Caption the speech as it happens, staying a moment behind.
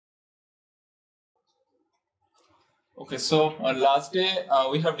Okay, so last day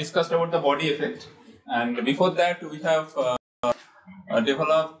we have discussed about the body effect, and before that we have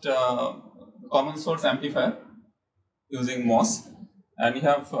developed common source amplifier using MOS, and you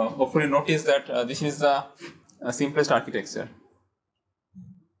have hopefully noticed that this is the simplest architecture.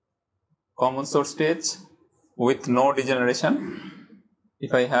 Common source stage with no degeneration.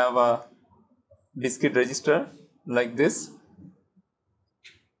 If I have a discrete register like this,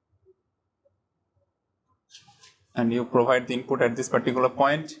 and you provide the input at this particular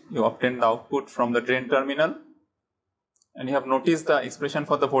point, you obtain the output from the drain terminal, and you have noticed the expression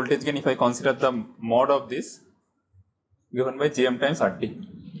for the voltage gain if I consider the mod of this given by Gm times RT,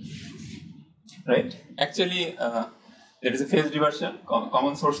 right? Actually, there is a phase reversion,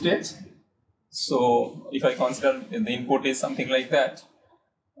 common source stage. So if I consider the input is something like that,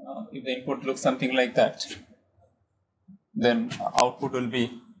 if the input looks something like that, then output will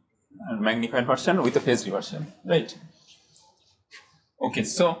be a magnified version with a phase reversion, right? Okay,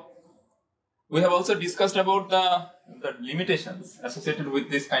 so we have also discussed about the limitations associated with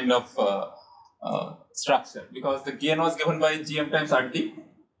this kind of structure, because the gain was given by Gm times RT.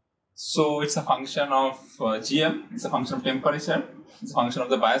 So it's a function of Gm, it's a function of temperature, it's a function of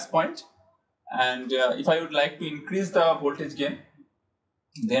the bias point. And if I would like to increase the voltage gain,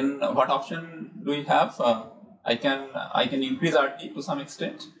 then what option do we have? I can increase RT to some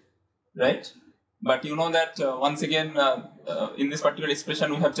extent, right? But you know that once again in this particular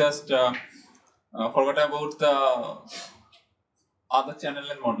expression we have just forgot about the other channel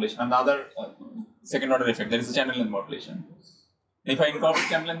length modulation and the other second order effect. There is a channel length modulation. If I incorporate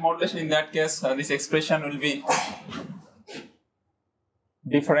channel length modulation, in that case this expression will be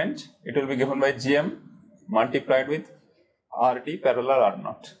different. It will be given by Gm multiplied with RT parallel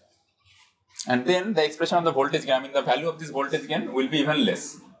R0. And then the expression of the voltage gain, I mean the value of this voltage gain will be even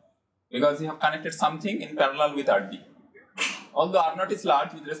less, because you have connected something in parallel with RT. Although R0 is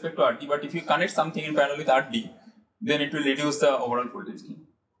large with respect to RT, but if you connect something in parallel with RT, then it will reduce the overall voltage gain.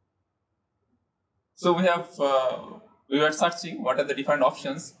 So we were searching what are the different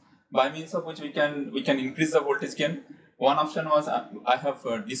options by means of which we can increase the voltage gain. One option was I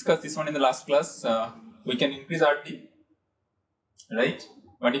have discussed this one in the last class. We can increase RT, right?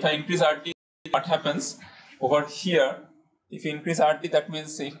 But if I increase RT, what happens over here? If you increase RT, that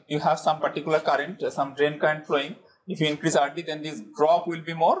means if you have some particular current, some drain current flowing. If you increase RT, then this drop will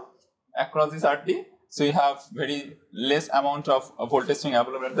be more across this RT. So you have very less amount of voltage swing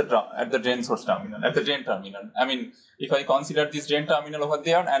available at the drain source terminal, at the drain terminal. I mean, if I consider this drain terminal over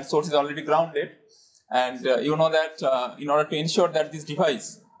there and source is already grounded, and you know that in order to ensure that this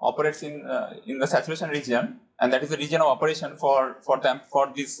device operates in the saturation region, and that is the region of operation for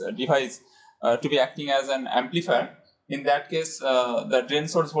this device to be acting as an amplifier. In that case, the drain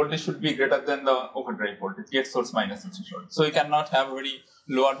source voltage should be greater than the overdrive voltage, gate source minus threshold. So you cannot have a very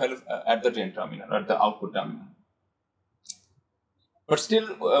lower value at the drain terminal or at the output terminal. But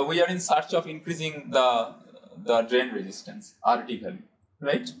still, we are in search of increasing the drain resistance, RT value,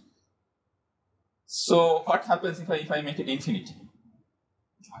 right? So what happens if I make it infinity?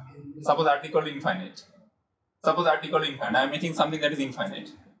 Suppose RT equal to infinite. Suppose RT equal to infinite. I am making something that is infinite.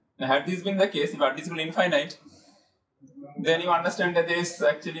 Now, had this been the case, if RT is equal to infinite, then you understand that there is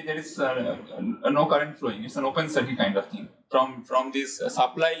no current flowing. It's an open circuit kind of thing. From this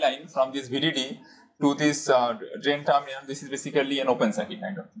supply line, from this VDD to this drain terminal, this is basically an open circuit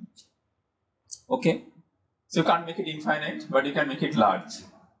kind of thing. Okay, so you can't make it infinite, but you can make it large.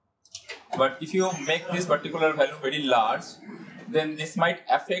 But if you make this particular value very large, then this might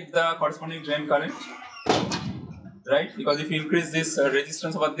affect the corresponding drain current, right? Because if you increase this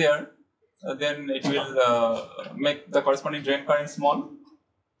resistance over there, then it will make the corresponding drain current small.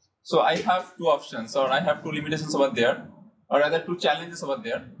 So I have two options, or I have two limitations over there, or rather two challenges over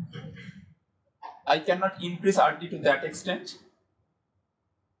there. I cannot increase RT to that extent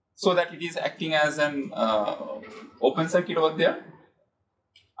so that it is acting as an open circuit over there.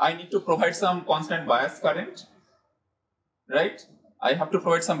 I need to provide some constant bias current, right? I have to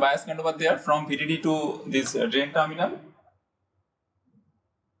provide some bias current over there from VDD to this drain terminal.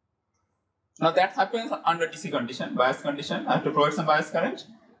 Now that happens under DC condition, bias condition. I have to provide some bias current,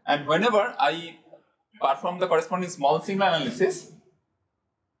 and whenever I perform the corresponding small signal analysis,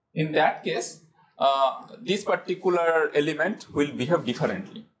 in that case, this particular element will behave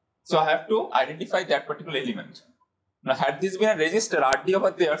differently. So I have to identify that particular element. Now, had this been a resistor RD over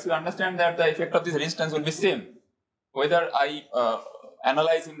there, so you understand that the effect of this resistance will be same, whether I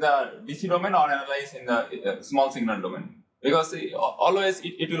analyze in the DC domain or analyze in the small signal domain, because always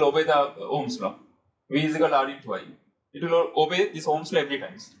it will obey the Ohm's law. V is equal to R into I. It will obey this Ohm's law every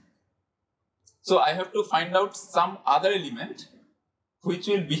time. So I have to find out some other element which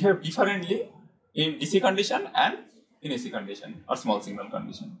will behave differently in DC condition and in AC condition or small signal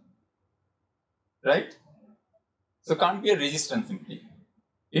condition. Right? So can't be a resistance simply.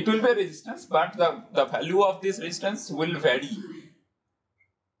 It will be a resistance, but the value of this resistance will vary.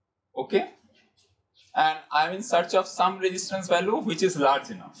 Okay? And I am in search of some resistance value which is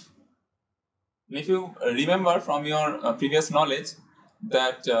large enough. And if you remember from your previous knowledge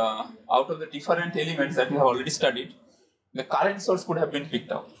that out of the different elements that you have already studied, the current source could have been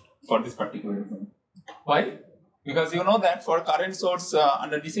picked out for this particular reason. Why? Because you know that for current source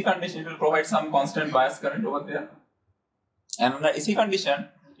under DC condition, it will provide some constant bias current over there. And under AC condition,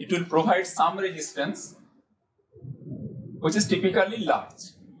 it will provide some resistance which is typically large.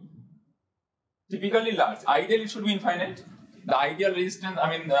 Typically large. Ideally, it should be infinite. The ideal resistance,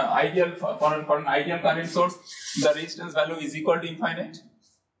 ideal for an ideal current source, the resistance value is equal to infinite.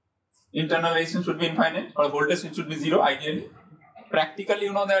 Internal resistance should be infinite, or voltage should be zero, ideally. Practically,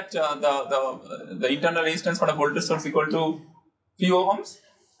 you know that the internal resistance for a voltage source equal to few ohms,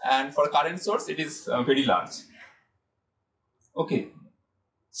 and for a current source, it is very large. Okay.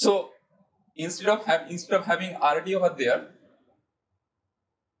 So instead of having RD over there,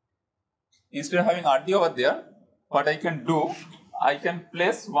 what I can do, I can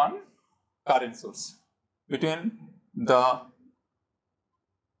place one current source between the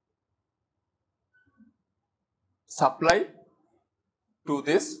supply to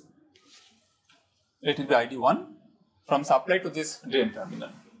this, let it be ID1, from supply to this drain terminal.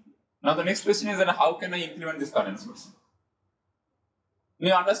 Now the next question is that how can I implement this current source?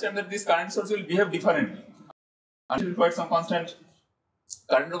 You understand that this current source will behave differently. It requires some constant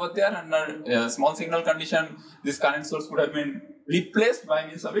current over there, and under small signal condition, this current source would have been replaced by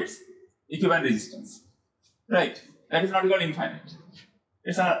means of its equivalent resistance. Right? That is not equal to infinite.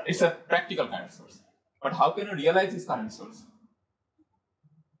 It's a practical current source. But how can you realize this current source?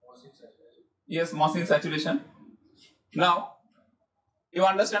 Yes, MOS in saturation. Now, you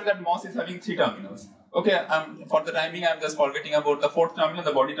understand that MOS is having 3 terminals. Okay, for the timing, I'm just forgetting about the 4th terminal,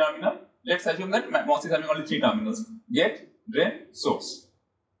 the body terminal. Let's assume that MOS is having only 3 terminals: gate, drain, source.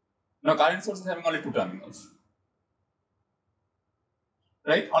 Now, current source is having only 2 terminals.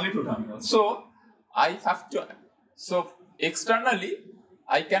 Right? Only 2 terminals. So, externally,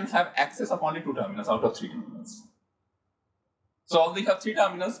 I can have access of only 2 terminals out of 3 terminals. So, although you have 3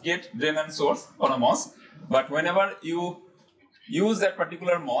 terminals, gate, drain, and source for a MOS, but whenever you use that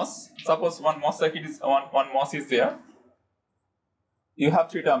particular MOS, suppose one MOS circuit is one MOS is there, you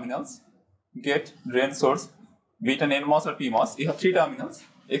have 3 terminals: gate, drain, source, be it an NMOS or PMOS. You have 3 terminals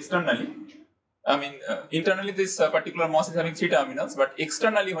externally. Internally this particular MOS is having 3 terminals, but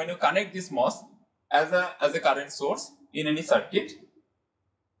externally when you connect this MOS as a current source in any circuit,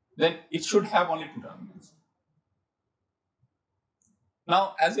 then it should have only 2 terminals.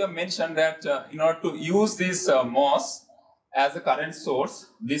 Now, as you have mentioned that in order to use this MOS as a current source,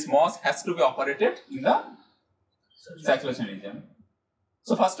 this MOS has to be operated in the saturation region.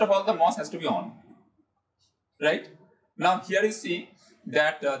 So first of all, the MOS has to be on. Right? Now here you see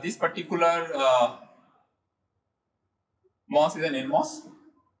that this particular MOS is an NMOS.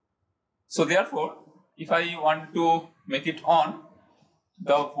 So therefore, if I want to make it on,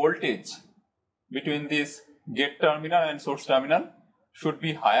 the voltage between this gate terminal and source terminal should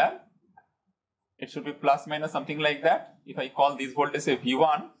be higher. It should be plus minus something like that. If I call this voltage say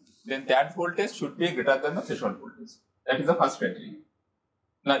V1, then that voltage should be greater than the threshold voltage. That is the first criteria.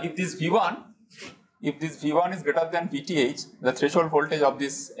 Now if this V1 is greater than VTH, the threshold voltage of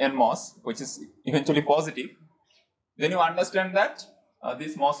this NMOS, which is eventually positive, then you understand that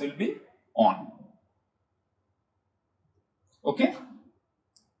this MOS will be on. Okay?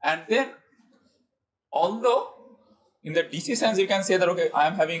 And then, although in the DC sense you can say that, okay, I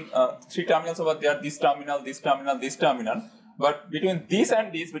am having 3 terminals over there, this terminal, this terminal, this terminal, but between this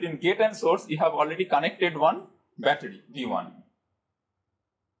and this, between gate and source, you have already connected one battery, V1.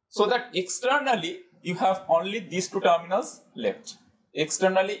 So that externally, you have only these 2 terminals left.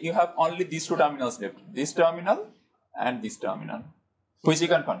 Externally, you have only these 2 terminals left. This terminal and this terminal, which you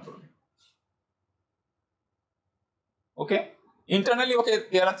can control. Okay? Internally, okay,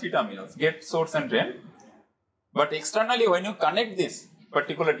 there are 3 terminals, gate, source and drain. But externally, when you connect this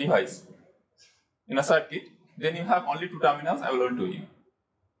particular device in a circuit, then you have only 2 terminals available to you.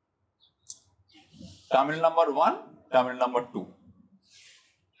 Terminal number 1, terminal number 2.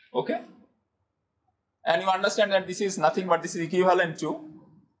 Okay? And you understand that this is nothing but this is equivalent to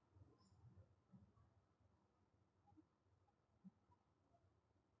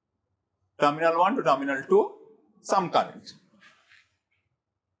terminal 1 to terminal 2, some current.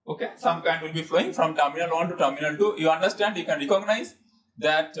 Okay, some current will be flowing from terminal 1 to terminal 2. You understand, you can recognize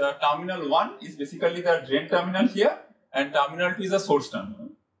that terminal 1 is basically the drain terminal here and terminal 2 is the source terminal.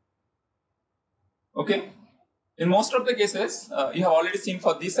 Okay, in most of the cases, you have already seen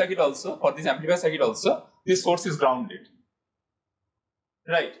for this circuit also, for this amplifier circuit also, this source is grounded.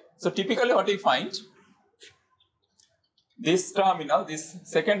 Right, so typically what we find, this terminal, this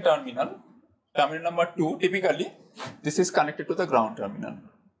second terminal, terminal number 2, typically this is connected to the ground terminal.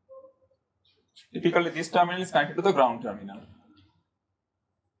 Typically this terminal is connected to the ground terminal.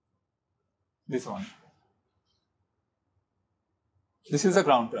 This one. This is the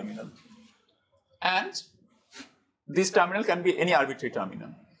ground terminal. And this terminal can be any arbitrary terminal.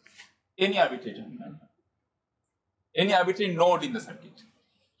 Any arbitrary terminal. Any arbitrary node in the circuit.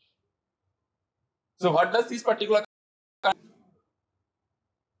 So what does this particular current?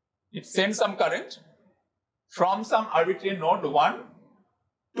 It sends some current from some arbitrary node 1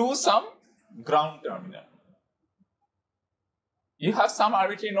 to some ground terminal. You have some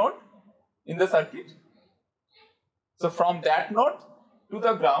arbitrary node in the circuit. So from that node to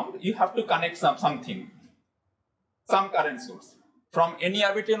the ground, you have to connect something, some current source from any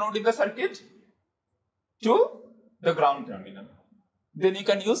arbitrary node in the circuit to the ground terminal. Then you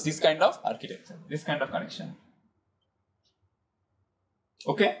can use this kind of architecture, this kind of connection.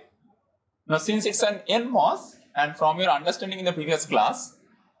 Okay. Now since it's an NMOS, and from your understanding in the previous class,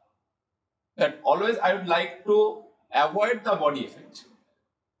 that always I would like to avoid the body effect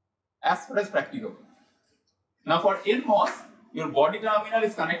as far as practicable. Now for NMOS, your body terminal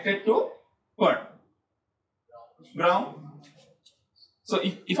is connected to what? Ground. So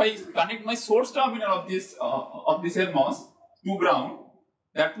if I connect my source terminal of this NMOS to ground,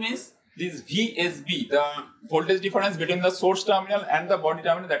 that means this VSB, the voltage difference between the source terminal and the body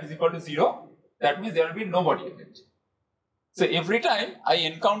terminal, that is equal to 0. That means there will be no body effect. So every time I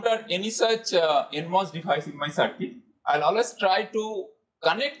encounter any such NMOS device in my circuit, I'll always try to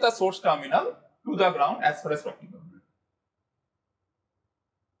connect the source terminal to the ground as far as practical.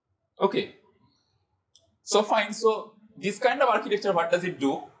 Okay. So fine. So this kind of architecture, what does it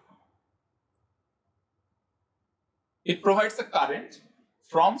do? It provides a current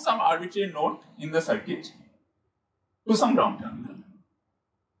from some arbitrary node in the circuit to some ground terminal.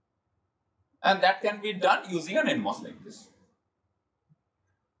 And that can be done using an NMOS like this.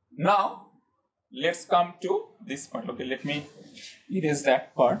 Now, let's come to this part. Okay, let me erase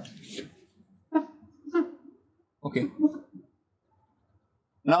that part. Okay.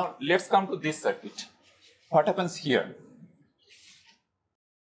 Now, let's come to this circuit. What happens here?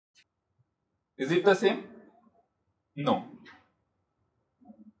 Is it the same? No.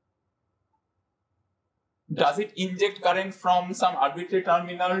 Does it inject current from some arbitrary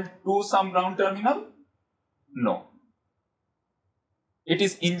terminal to some ground terminal? No. It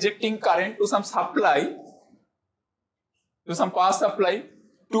is injecting current to some supply, to some power supply,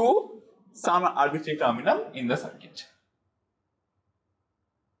 to some arbitrary terminal in the circuit.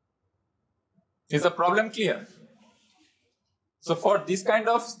 Is the problem clear? So for this kind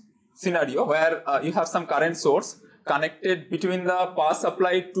of scenario where you have some current source connected between the power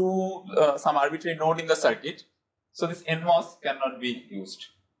supply to some arbitrary node in the circuit, so this NMOS cannot be used.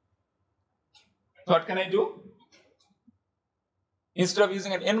 So what can I do? Instead of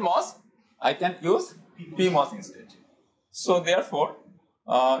using an NMOS, I can use PMOS instead. So therefore,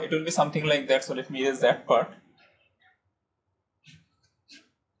 it will be something like that. So let me erase that part.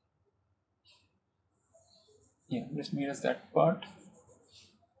 Yeah, let me erase that part.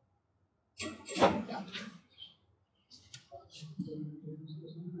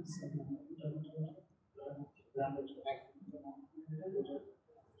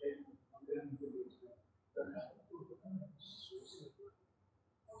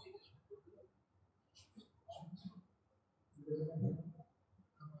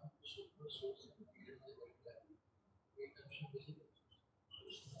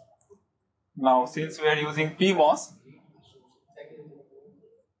 Now, since we are using PMOS,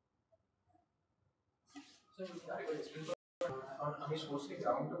 আমি সোর্সকে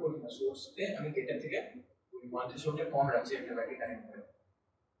গ্রাউন্ডটা বলি না, সোর্সতে আমি গেটের থেকে voltage সোর্সটা কম রাখছি একটা battery connect করে।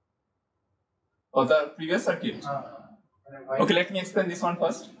 Oh, the previous circuit. Okay, let me explain this one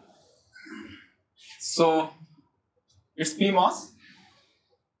first. So it's PMOS,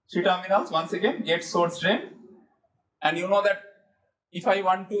 3 terminals. Once again, gate, source, drain, and you know that if I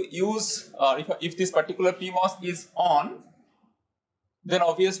want to use, if this particular PMOS is on, then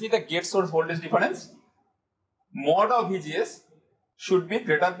obviously the gate source voltage difference mod of VGS should be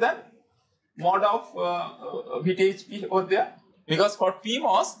greater than mod of VTHP over there, because for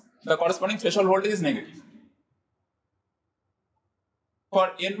PMOS the corresponding threshold voltage is negative.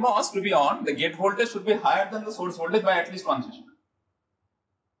 For NMOS to be on, the gate voltage should be higher than the source voltage by at least 1 threshold.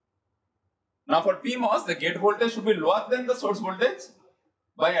 Now for PMOS, the gate voltage should be lower than the source voltage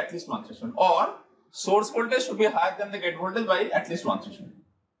by at least 1 threshold, or source voltage should be higher than the gate voltage by at least 1 threshold.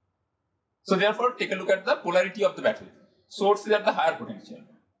 So therefore, take a look at the polarity of the battery. Source is at the higher potential.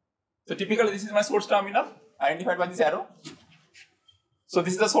 So typically this is my source terminal, identified by this arrow. So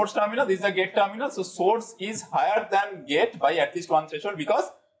this is the source terminal, this is the gate terminal. So source is higher than gate by at least 1 threshold because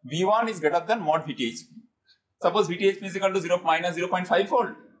V1 is greater than mod VTH. Suppose VTH is equal to minus 0.5 volt,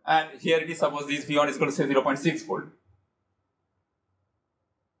 and here it is, suppose this V1 is equal to say 0.6 volt.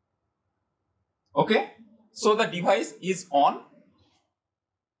 Okay, so the device is on,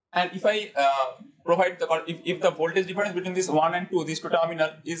 and if I provide the, if the voltage difference between this 1 and 2, these two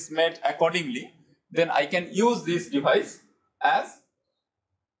terminals is made accordingly, then I can use this device as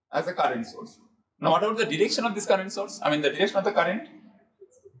a current source. Now what about the direction of this current source? I mean the direction of the current.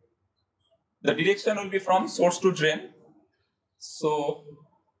 The direction will be from source to drain. So,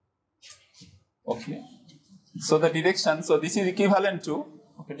 okay. So the direction, so this is equivalent to,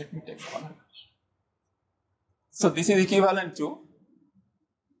 okay, let me take one. So this is equivalent to,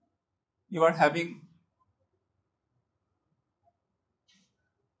 you are having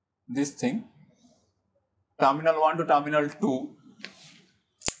this thing, terminal 1 to terminal 2.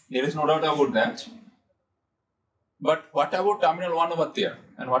 There is no doubt about that. But what about terminal 1 over there?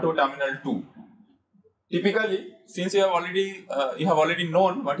 And what about terminal 2? Typically, since you have already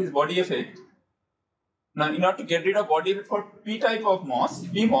known what is body effect, now in order to get rid of body effect for P type of MOS,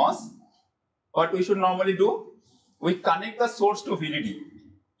 PMOS, what we should normally do? We connect the source to VDD.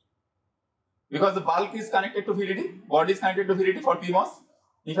 Because the bulk is connected to VDD, body is connected to VDD for PMOS.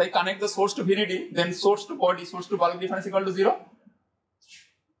 If I connect the source to VDD, then source to body, source to bulk difference equal to 0.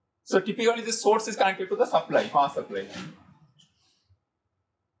 So typically the source is connected to the supply, power supply.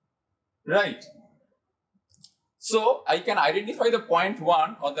 Right. So I can identify the point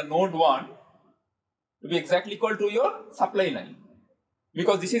 1 or the node 1 to be exactly equal to your supply line.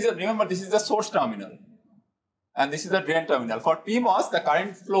 Because this is, remember, this is the source terminal. And this is the drain terminal. For PMOS, the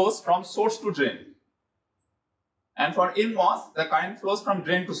current flows from source to drain. And for NMOS, the current flows from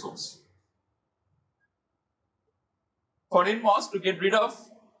drain to source. For NMOS, to get rid of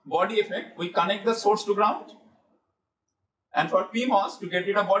body effect, we connect the source to ground. And for PMOS, to get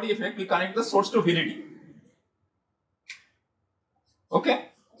rid of body effect, we connect the source to VDD. Okay?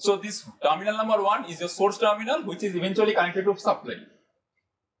 So this terminal number 1 is your source terminal, which is eventually connected to supply.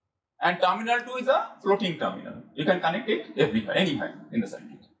 And terminal 2 is a floating terminal. You can connect it everywhere, anywhere in the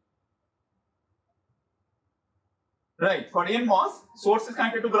circuit. Right. For NMOS, source is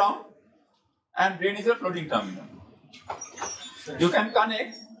connected to ground and drain is a floating terminal. You can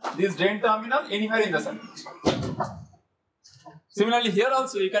connect this drain terminal anywhere in the circuit. Similarly, here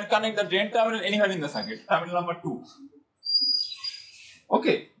also you can connect the drain terminal anywhere in the circuit, terminal number 2.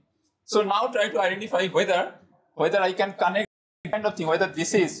 Okay. So now try to identify whether I can connect kind of thing, whether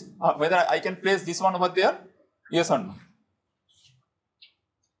this is, whether I can place this one over there, yes or no.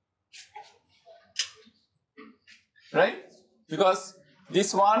 Right? Because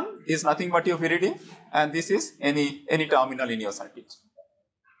this one is nothing but your VDD and this is any terminal in your circuit.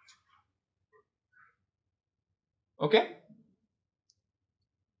 Okay?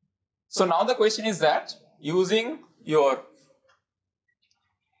 So now the question is that using your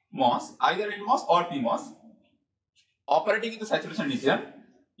MOS, either NMOS or PMOS, operating in the saturation region,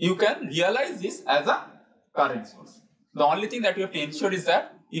 you can realize this as a current source. The only thing that you have to ensure is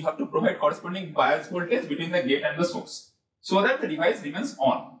that you have to provide corresponding bias voltage between the gate and the source, so that the device remains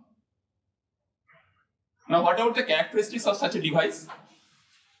on. Now what about the characteristics of such a device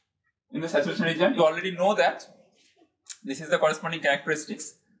in the saturation region? You already know that this is the corresponding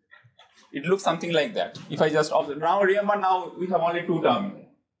characteristics. It looks something like that. If I just observe, now remember, now we have only 2 terminals.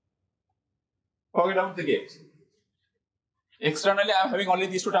 Forget about the gate. Externally, I am having only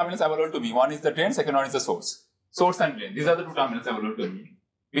these 2 terminals available to me. One is the drain, second one is the source. Source and drain. These are the 2 terminals available to me.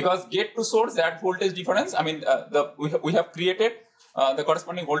 Because gate to source, that voltage difference, I mean, we have created the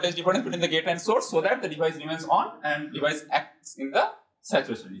corresponding voltage difference between the gate and source, so that the device remains on and device acts in the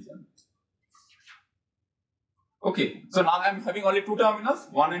saturation region. Okay, so now I am having only 2 terminals,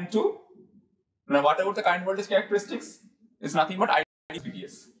 1 and 2. Now what about the current voltage characteristics? It's nothing but ID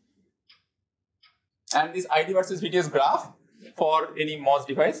VDS. And this ID versus VDS graph for any MOS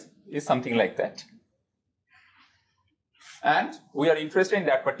device is something like that. And we are interested in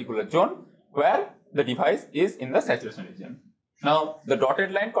that particular zone where the device is in the saturation region. Now the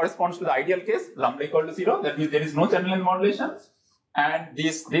dotted line corresponds to the ideal case, lambda equal to 0, that means there is no channel length modulation. And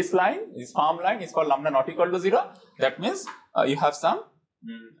this line, this farm line is called lambda not equal to 0, that means you have some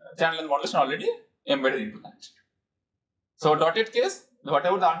channel length modulation already embedded into that. So dotted case,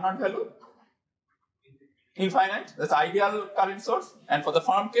 whatever the R0 value, infinite, that's ideal current source, and for the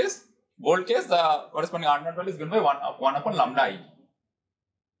firm case, bold case, the corresponding R0 value is given by 1 upon lambda I.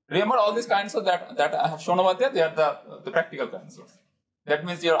 Remember all these current sources that I have shown over there, they are the practical current source. That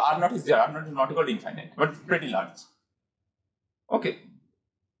means your R0 is there, R0 is not equal to infinite, but pretty large. Okay.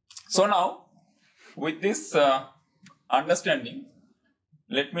 So now, with this understanding,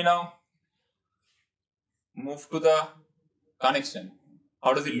 let me now move to the connection.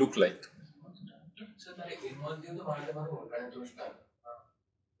 How does it look like?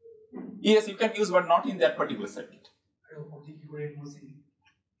 Yes, you can use, but not in that particular circuit.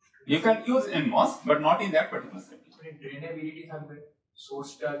 You can use NMOS, but not in that particular circuit.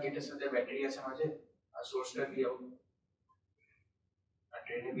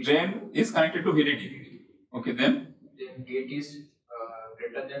 Drain is connected to VDD. Okay, then gate is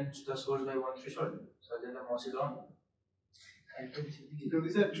greater than the source by one threshold, so then the MOS is on. So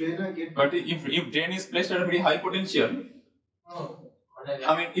is a drain or gate? But if drain is placed at a very high potential,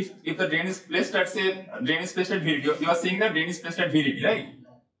 I mean, if the drain is placed at, say, drain is placed at VDD, you are saying that drain is placed at VDD, right?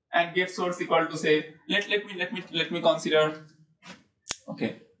 And gate source equal to, say, let me consider.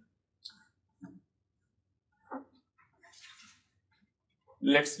 Okay.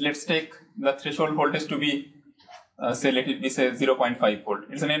 Let's take the threshold voltage to be, say, let it be, say, 0.5 volt.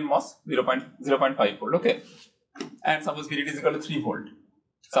 It's an NMOS, 0.5 volt. Okay. And suppose VDD is equal to 3 volt.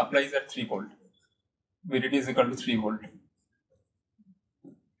 Supply is at 3 volt. VDD is equal to 3 volt.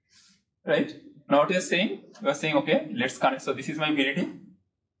 Right? Now what you are saying? You are saying, okay, let's connect. So this is my VDD.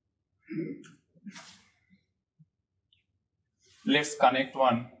 Let's connect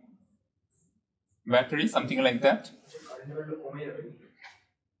one battery, something like that.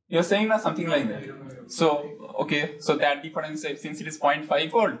 You are saying that something like that. So, okay, so that difference, since it is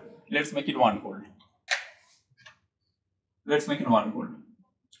 0.5 volt, let's make it 1 volt. Let's make it 1 volt.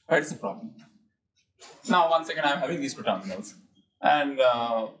 That's the problem. Now, once again, I am having these two terminals. And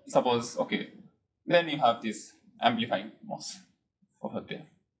suppose, okay, then you have this amplifying MOS over there.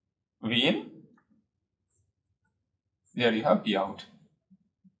 V in, there you have V out.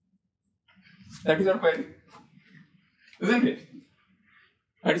 That is our query, isn't it?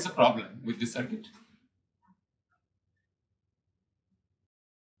 That is a problem with this circuit.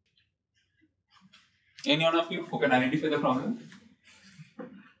 Any one of you who can identify the problem?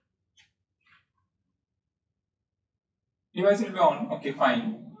 Device will be on, okay,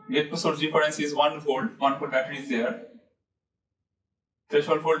 fine. Gate to source difference is 1 volt, 1 volt battery is there.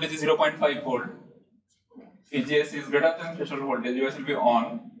 Threshold voltage is 0.5 volt. VGS is greater than threshold voltage, device will be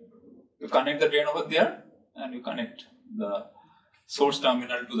on. You connect the drain over there and you connect the source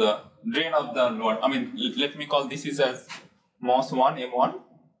terminal to the drain of the load. I mean, let me call this is as MOS 1, M1,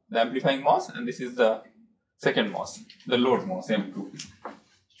 the amplifying MOS, and this is the second MOS, the load MOS, M2.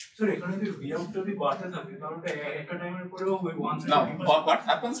 So, we have to be part of the Now, what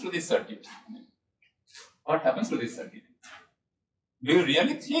happens to this circuit? What happens to this circuit? Do you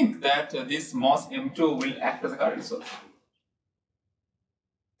really think that this MOS M2 will act as a current source?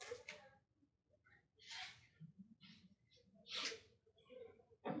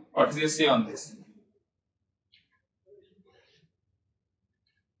 What do you say on this?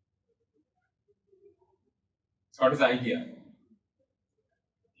 What is the idea?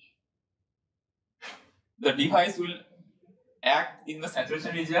 The device will act in the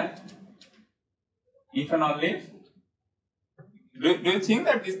saturation region if and only if. Do you think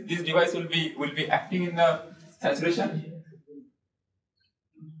that this device will be acting in the saturation?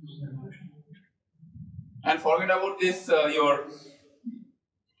 And forget about this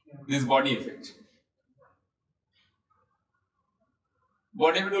this body effect.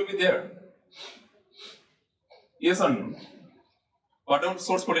 Body effect will be there. Yes or no? What about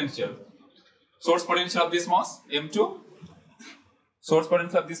source potential? Source potential of this MOS, M2. Source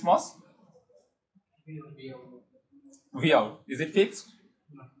potential of this MOS, V out. Is it fixed?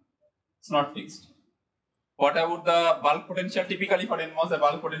 No. It's not fixed. What about the bulk potential? Typically for NMOS, the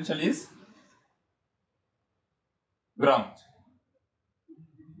bulk potential is ground.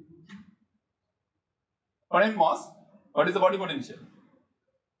 For NMOS, what is the body potential?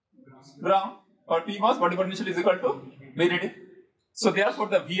 Ground. For PMOS, body potential is equal to VDD. So therefore,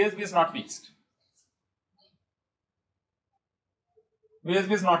 the VSB is not fixed.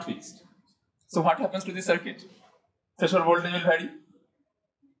 VSB is not fixed. So what happens to this circuit? Threshold voltage will vary.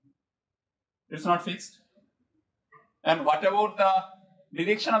 It's not fixed. And what about the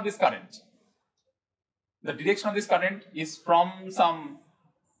direction of this current? The direction of this current is from some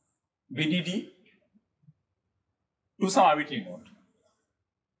VDD to some arbitrary node.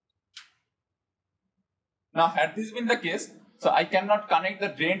 Now, had this been the case, so I cannot connect the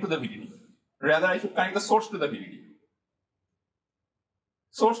drain to the VDD. Rather, I should connect the source to the VDD.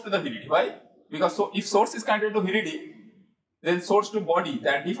 Source to the VDD. Why? Because if source is connected to VDD, then source to body,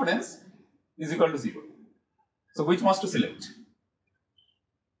 that difference is equal to 0. So which MOS to select?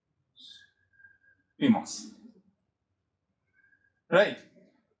 PMOS. Right.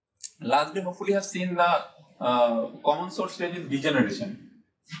 Lastly, hopefully you have seen the common source stage is degeneration.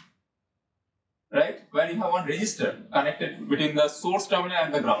 Right? Where you have one resistor connected between the source terminal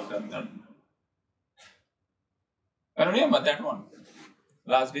and the ground terminal. Can you remember that one?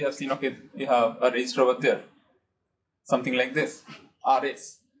 Last we have seen, okay, you have a resistor over there. Something like this,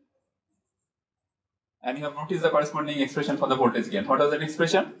 RS. And you have noticed the corresponding expression for the voltage gain. What was that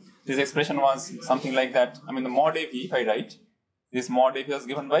expression? This expression was something like that. I mean, the mod AV, if I write, this mod AV was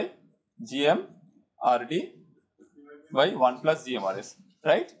given by GM RD by 1 plus GMRS,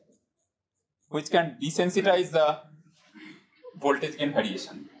 right? Which can desensitize the voltage gain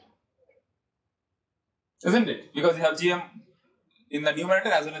variation. Isn't it? Because you have GM in the numerator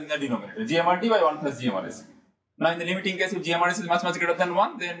as well as in the denominator. GMRD by 1 plus GMRS. Now, in the limiting case, if GMRS is much greater than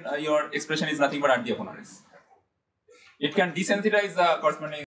 1, then your expression is nothing but RD upon RS. It can desensitize the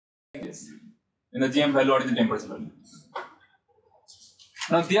corresponding case in the GM value or in the temperature value.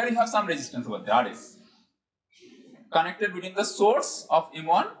 Now, there you have some resistance over the RS connected between the source of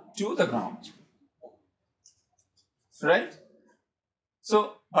M1 to the ground. Right?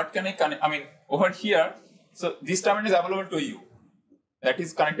 So, what can I connect? I mean, over here, so this terminal is available to you. That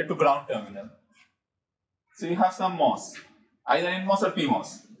is connected to ground terminal. So you have some MOS, either NMOS or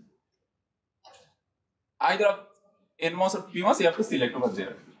PMOS. Either NMOS or PMOS, you have to select over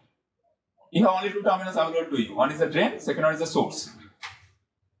there. You have only two terminals available to you. One is the drain, second one is the source.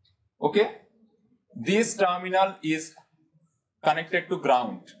 Okay? This terminal is connected to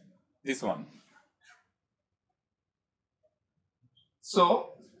ground. This one.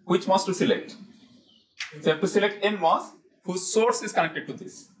 So, which MOS to select? So you have to select NMOS whose source is connected to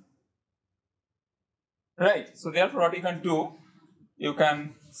this. Right. So therefore, what you can do, you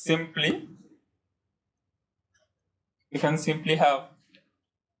can simply have,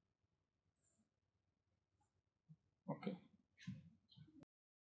 okay.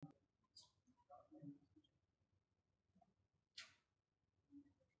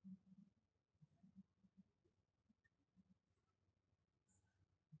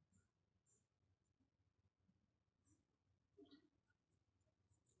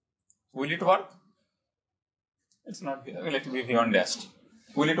 Will it work? It's not here. Let it be V1 dashed.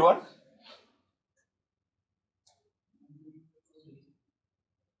 Will it work?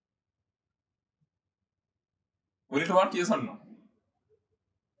 Will it work? Yes or no?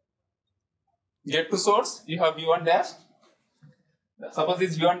 Get to source, you have V1 dashed. Suppose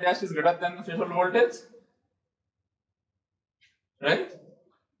this V1 dash is greater than the threshold voltage. Right?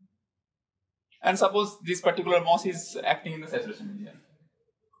 And suppose this particular MOS is acting in the saturation region.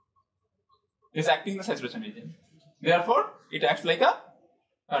 Is acting in the saturation region. Therefore, it acts like a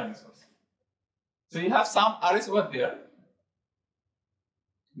current source. So you have some RS over there.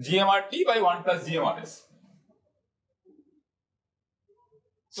 GMRT by 1 plus GMRS.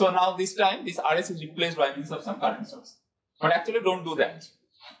 So now this time, this RS is replaced by means of some current source. But actually don't do that.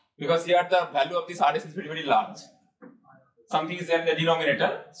 Because here the value of this RS is very, very large. Something is there in the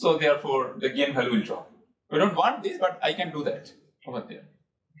denominator, so therefore the gain value will drop. We don't want this, but I can do that over there.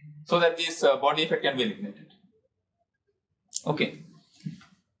 So that this body effect can be eliminated. Okay.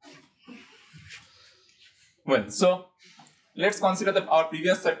 Well, so let's consider our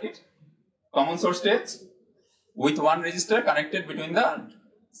previous circuit, common source stage, with one resistor connected between the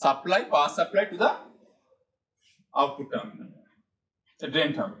supply, power supply to the output terminal, the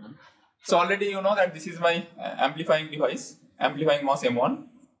drain terminal. So already you know that this is my amplifying device, amplifying MOS M1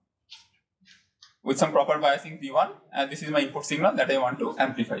 with some proper biasing P1, and this is my input signal that I want to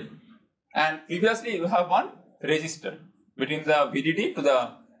amplify. And previously you have one resistor between the VDD to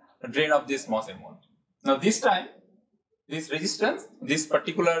the drain of this MOS M1. Now this time, this resistance, this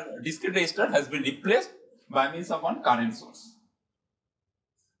particular discrete resistor has been replaced by means of one current source.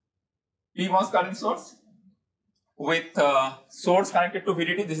 PMOS current source with source connected to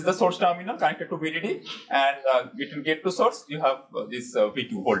VDD. This is the source terminal connected to VDD, and between gate to source you have this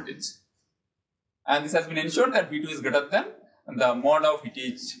V2 voltage. And this has been ensured that V2 is greater than the mod of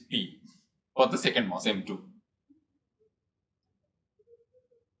VTH P for the second MOS M2.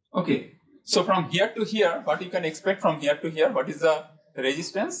 Okay, so from here to here, what you can expect from here to here, what is the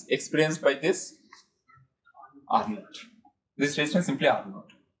resistance experienced by this R0? This resistance simply R0.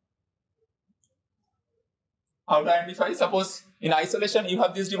 How to identify? Suppose in isolation you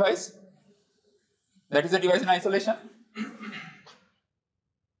have this device, That is a device in isolation.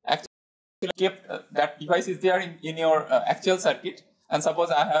 Actually, kept that device is there in your actual circuit, and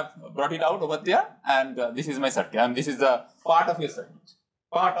suppose I have brought it out over there, and this is my circuit, and this is the part of your circuit,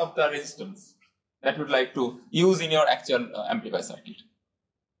 part of the resistance that you would like to use in your actual amplifier circuit.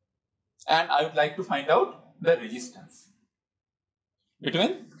 And I would like to find out the resistance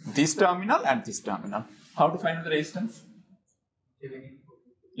between this terminal and this terminal. How to find out the resistance?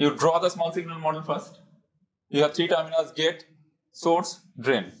 You draw the small signal model first. You have three terminals: gate, source,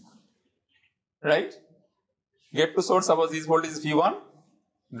 drain. Right? Gate to source, suppose this voltage is V1.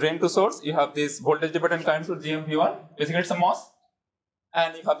 Drain to source, you have this voltage dependent current source GMV1. Basically, it's a MOS.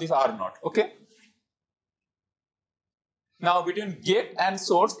 And you have this R0. Okay? Now, between gate and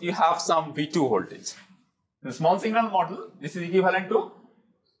source, you have some V2 voltage. The small signal model, this is equivalent to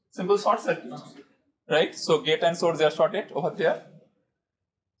simple short circuit. Right? So, gate and source, they are shorted over there.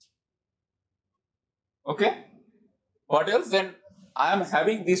 Okay? What else? Then I am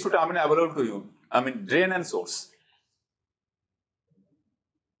having these two terminals available to you. I mean, drain and source.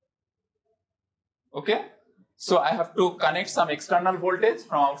 Okay? So I have to connect some external voltage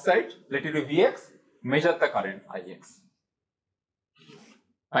from outside, let it be Vx, measure the current Ix.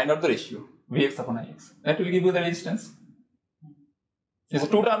 Find out the ratio, Vx upon Ix. That will give you the resistance. It's a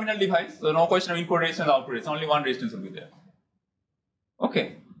two-terminal device, so no question of input resistance and output resistance, only one resistance will be there.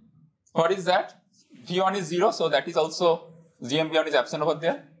 Okay. What is that? V1 is 0, so that is also GMV1 is absent over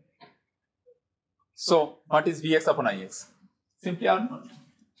there. So what is Vx upon Ix? Simply R0.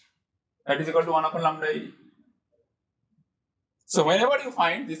 That is equal to 1 upon lambda E. So whenever you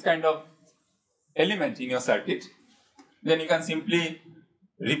find this kind of element in your circuit, then you can simply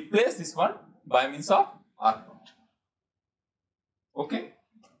replace this one by means of R0. Okay.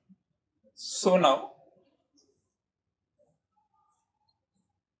 So now,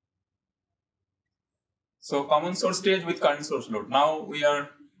 so common source stage with current source load. Now we are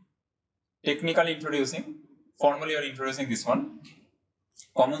technically introducing, formally we are introducing this one.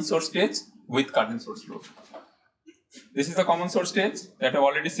 Common source stage with current source load. This is the common source stage that I have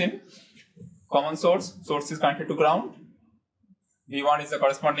already seen. Common source is connected to ground. V1 is the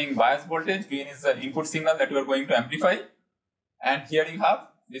corresponding bias voltage. Vn is the input signal that you are going to amplify. And here you have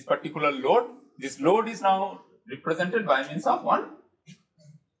this particular load. This load is now represented by means of one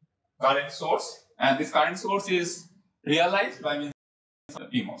current source. And this current source is realized by means of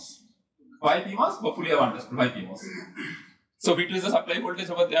PMOS. Why PMOS? Hopefully you have understood why PMOS. So V2 is the supply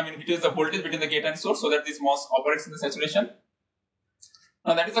voltage over there. V2 is the voltage between the gate and source, so that this MOS operates in the saturation.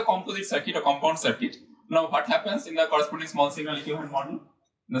 Now that is a composite circuit, a compound circuit. Now what happens in the corresponding small signal equivalent model?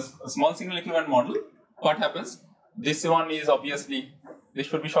 In the small signal equivalent model, what happens? This one is obviously, this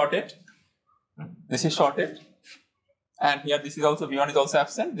should be shorted. This is shorted. And here this is also, V1 is also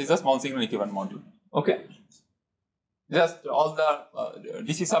absent. This is a small signal equivalent module. Okay. Just all the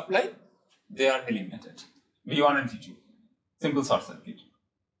DC supply, they are eliminated. V1 and V2. Simple short circuit.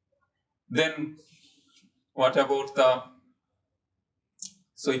 Then what about the,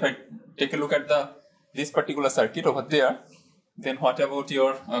 so if I take a look at this particular circuit over there, then what about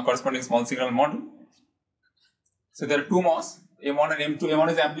your corresponding small signal model? So there are two MOS, M1 and M2.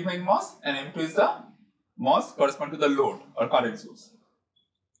 M1 is amplifying MOS and M2 is the MOS corresponding to the load or current source.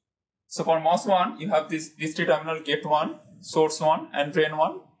 So for MOS 1, you have these three terminal, gate 1, source 1 and drain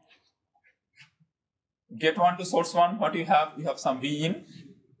 1. Gate 1 to source 1, what you have? You have some V in,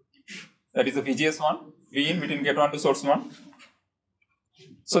 that is the VGS1, V in between gate 1 to source 1.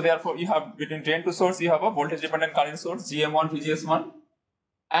 So therefore, you have between drain to source, you have a voltage dependent current source, GM1, VGS1,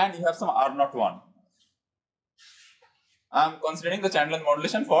 and you have some R01. I am considering the channel length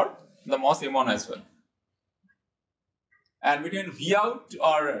modulation for the MOS M1 as well. And between V out,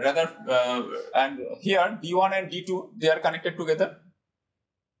 or rather, and here D1 and D2, they are connected together.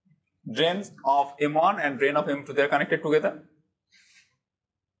 Drains of M1 and drain of M2, they are connected together.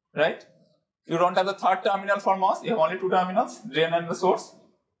 Right? You don't have the third terminal for MOS, you have only two terminals, drain and the source.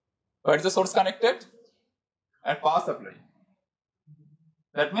 Where is the source connected? At power supply.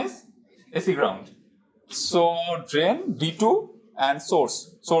 That means AC ground. So drain D2 and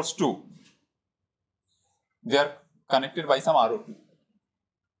source 2, they are connected by some RO2.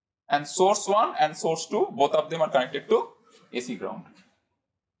 And source 1 and source 2, both of them are connected to AC ground.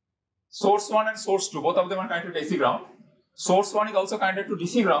 Source 1 and source 2, both of them are connected to AC ground. Source 1 is also connected to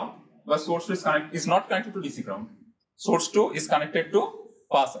DC ground, but source 2 is not connected to DC ground. Source 2 is connected to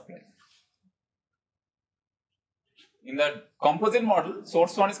power supply. In the composite model,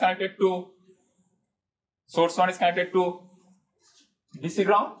 source 1 is connected to DC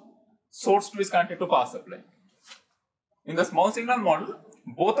ground, source 2 is connected to power supply. In the small signal model,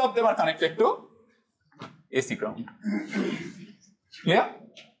 both of them are connected to AC ground. Clear?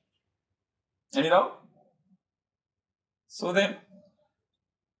 Any doubt? So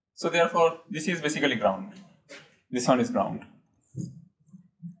therefore, this is basically ground. This one is ground.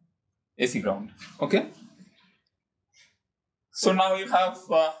 AC ground. Okay. So now you have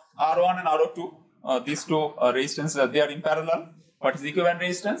R1 and R2. These two resistances, they are in parallel. What is equivalent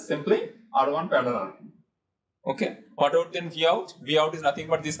resistance? Simply R1 parallel R2. Okay. What about then V out? V out is nothing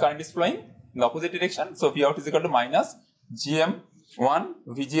but this current is flowing in the opposite direction. So V out is equal to minus GM1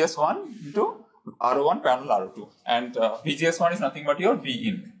 VGS1 into R1 parallel R2. And VGS1 is nothing but your V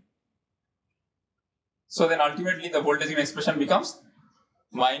in. So then ultimately the voltage in expression becomes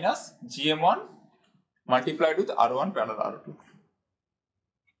minus GM1 multiplied with R1 parallel R2.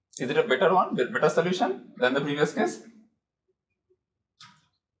 Is it a better one, better solution than the previous case?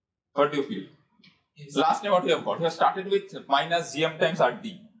 What do you feel? Yes. Last time what we have got? We have started with minus GM times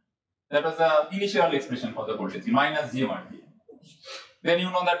RD. That was the initial expression for the voltage, minus GM RD. Then you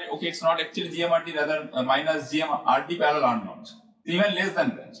know that, okay, it's not actually GM RD, rather minus GM RD parallel R naught. Even less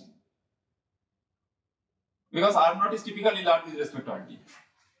than that. Because R naught is typically large with respect to RD.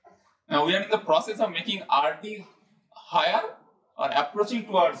 Now we are in the process of making RD higher or approaching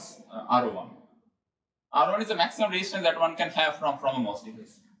towards R1. R1 is the maximum resistance that one can have from a MOS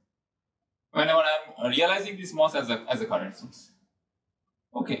device. Whenever I am realizing this MOS as a current source.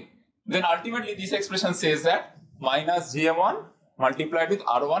 Okay. Then ultimately this expression says that minus GM1 multiplied with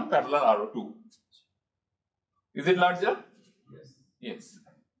R1 parallel R2. Is it larger? Yes. Yes.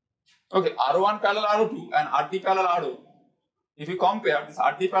 Okay, R1 parallel R2 and RD parallel R2. If you compare, this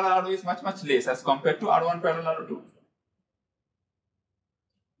RD parallel R2 is much less as compared to R1 parallel R2.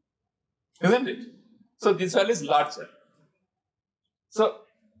 Isn't it? So this value is larger. So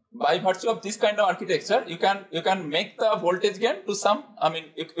by virtue of this kind of architecture, you can make the voltage gain to some,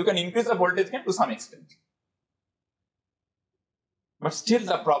 you can increase the voltage gain to some extent. But still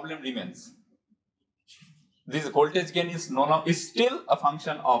the problem remains. This voltage gain is still a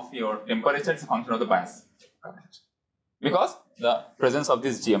function of your temperature, it's a function of the bias current. Because the presence of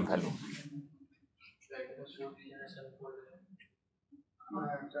this GM value.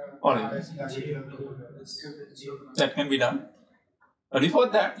 Alright. That can be done. But before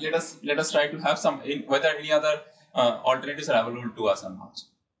that, let us try to have some whether any other alternatives are available to us or not.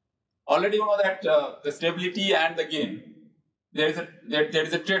 Already you know that the stability and the gain, there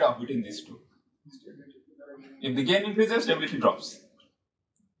is a trade-off between these two. If the gain increases, stability drops.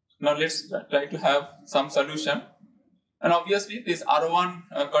 Now let's try to have some solution. And obviously this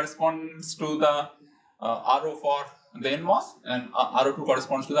R1 corresponds to the RO for the NMOS and RO2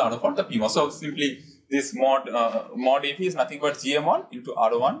 corresponds to the RO for the PMOS. So simply this mod AP is nothing but GM1 into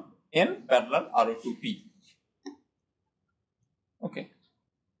RO1 in parallel RO2P. Okay.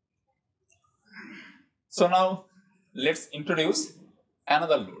 So now let's introduce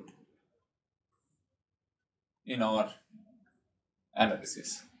another load in our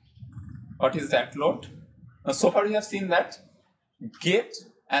analysis. What is that load? Now, so far we have seen that gate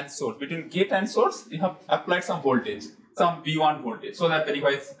and source. Between gate and source, we have applied some voltage, some V1 voltage, so that the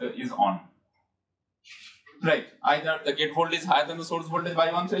device is on. Right. Either the gate voltage is higher than the source voltage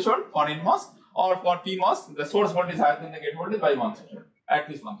by one threshold for NMOS, or for PMOS, the source voltage is higher than the gate voltage by one threshold, at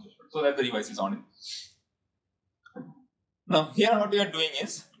least one threshold, so that the device is on. Now, here what we are doing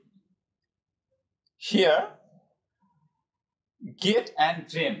is, here, gate and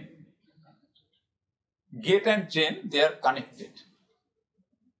drain, they are connected.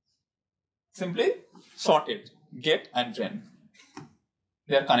 Simply sorted, gate and drain.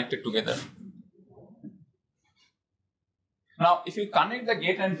 They are connected together. Now, if you connect the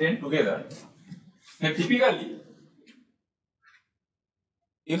gate and drain together, then typically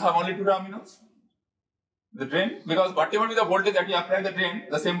you have only two terminals. The drain, because whatever be the voltage that you apply at the drain,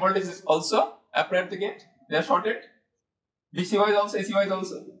 the same voltage is also applied at the gate. They are shorted. DC wise also, AC wise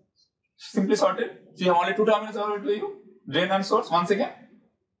also. Simply sorted. So you have only two terminals available to you, drain and source once again.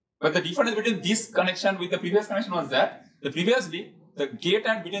 But the difference between this connection with the previous connection was that previously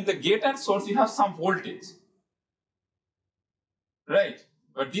between the gate and source you have some voltage. Right?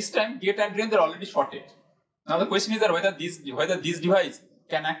 But this time gate and drain they are already shorted. Now the question is that whether this device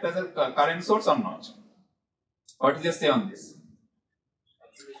can act as a current source or not. What do they say on this?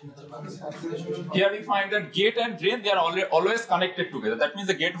 Here we find that gate and drain they are always connected together. That means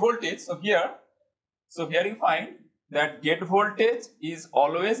the gate voltage. So here you find that gate voltage is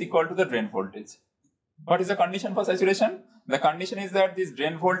always equal to the drain voltage. What is the condition for saturation? The condition is that this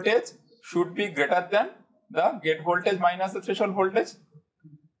drain voltage should be greater than the gate voltage minus the threshold voltage.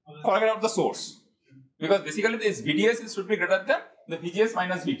 Forget about the source. Because basically this VDS should be greater than the VGS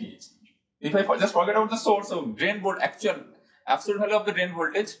minus VTH. If I just forget about the source, so drain volt actual absolute value of the drain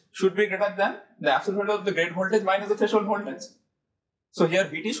voltage should be greater than the absolute value of the gate voltage minus the threshold voltage. So here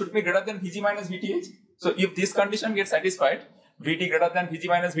Vt should be greater than Vg minus Vth. So if this condition gets satisfied, Vt greater than Vg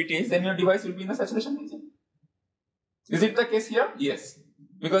minus Vth, then your device will be in the saturation region. Is it the case here? Yes.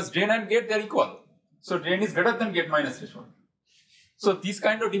 Because drain and gate, they are equal. So drain is greater than gate minus threshold. So this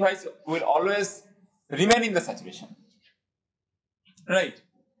kind of device will always remain in the saturation. Right?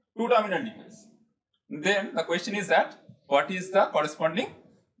 Two terminal device. Then the question is that what is the corresponding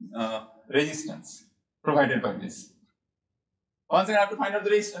resistance provided by this? Once again, I have to find out the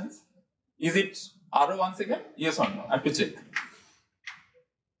resistance. Is it RO once again? Yes or no? I have to check.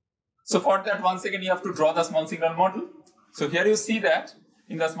 So for that, once again, you have to draw the small signal model. So here you see that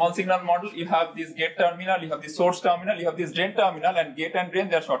in the small signal model, you have this gate terminal, you have this source terminal, you have this drain terminal, and gate and drain,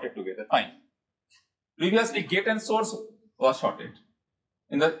 they are shorted together. Fine. Previously, gate and source was shorted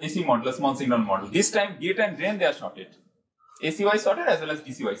in the AC model, the small signal model. This time, gate and drain, they are shorted. AC-wise sorted as well as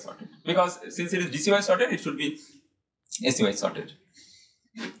DC-wise sorted. Because since it is DC-wise sorted, it should be AC-wise sorted.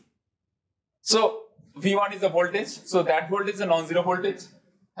 So V1 is the voltage. So that voltage is a non-zero voltage.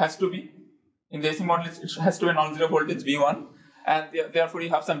 Has to be. In the AC model, it has to be a non-zero voltage V1. And therefore, you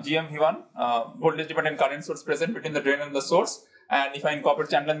have some GM-V1, voltage dependent current source present between the drain and the source. And if I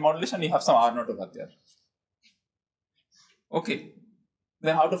incorporate channel modulation, you have some R0 over there. Okay.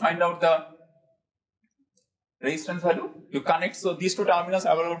 Then how to find out the resistance value? You connect, so these two terminals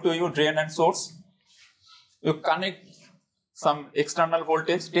are available to you, drain and source. You connect some external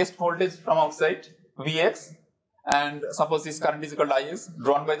voltage, test voltage from outside, Vx, and suppose this current is equal to Is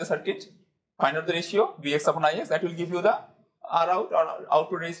drawn by the circuit. Find out the ratio, Vx upon Ix, that will give you the R out or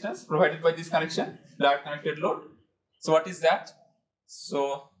output resistance provided by this connection, direct connected load. So what is that?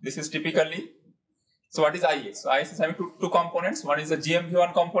 So this is typically, so what is Ix? So Ix is having two components. One is the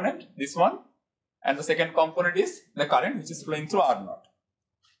GMV1 component, this one, and the second component is the current which is flowing through R0.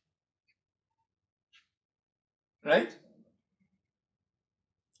 Right?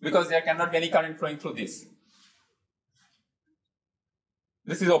 Because there cannot be any current flowing through this.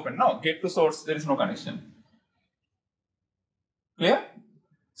 This is open. No, gate to source, there is no connection. Clear?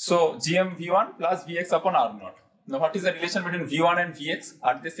 So GMV1 plus Vx upon R0. Now what is the relation between V1 and Vx?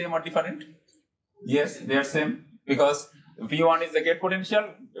 Are they same or different? Yes, they are same because V1 is the gate potential,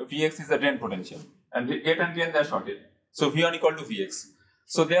 Vx is the drain potential. And gate and drain, they are shorted. So V1 equal to Vx.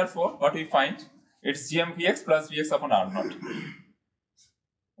 So therefore, what we find, it's GMVx plus Vx upon R0.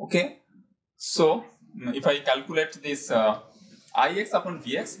 Okay. So if I calculate this Ix upon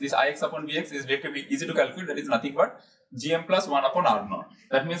Vx, this Ix upon Vx is relatively easy to calculate. That is nothing but Gm plus 1 upon R0.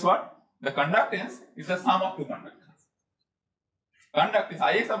 That means what? The conductance is the sum of two conductance.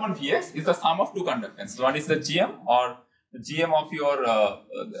 Conductance Ix upon Vx is the sum of two conductance. One is the Gm or Gm of your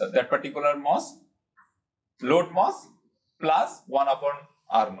that particular MOS, load MOS, plus 1 upon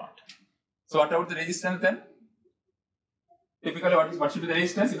R0. So what about the resistance then? Typically, what should be the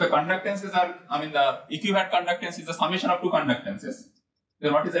resistance? If the conductances are, the equivalent conductance is the summation of two conductances,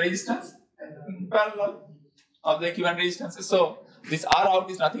 then what is the resistance? Parallel of the equivalent resistances. So this R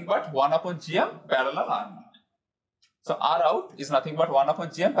out is nothing but 1 upon Gm parallel R0. So R out is nothing but 1 upon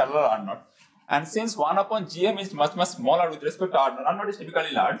Gm parallel R0. And since 1 upon Gm is much smaller with respect to R0, R0 is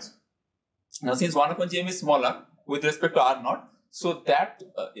typically large. Now since 1 upon Gm is smaller with respect to R0, so that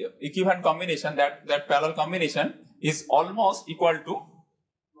equivalent combination, that parallel combination is almost equal to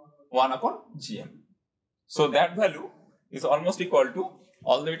 1 upon Gm. So that value is almost equal to,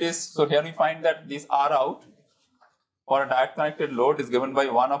 although it is, so here we find that this R out for a direct connected load is given by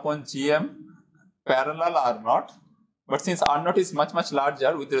 1 upon Gm parallel R0. But since R0 is much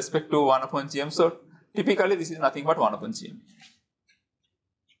larger with respect to 1 upon Gm, so typically this is nothing but 1 upon Gm.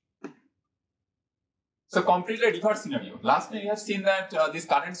 So completely different scenario. Last time we have seen that this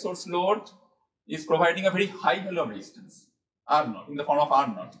current source load is providing a very high value of resistance, R0, in the form of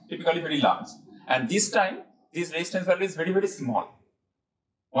R0, typically very large. And this time, this resistance value is very small,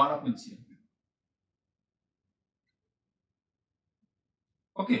 1 upon Gm.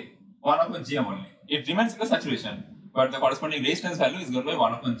 Okay, 1 upon Gm only. It remains in the saturation, but the corresponding resistance value is given by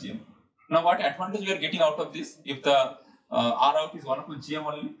 1 upon Gm. Now what advantage we are getting out of this? If the R out is 1 upon Gm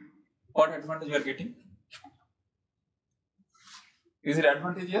only, what advantage we are getting? Is it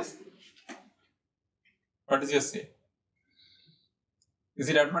advantageous? What does yours say? Is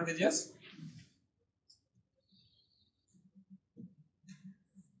it advantageous?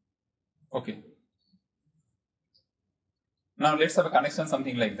 Okay. Now let's have a connection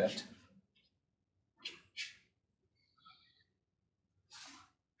something like that.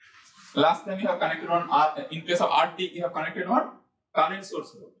 Last time we have connected on R, in place of RT, you have connected on current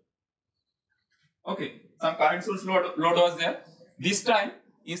source load. Okay, some current source load was there. This time,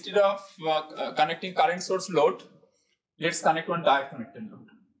 instead of connecting current source load, let's connect one diode connected load.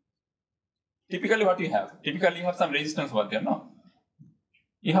 Typically, what you have? Typically, you have some resistance over there, no?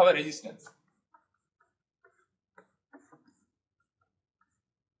 You have a resistance.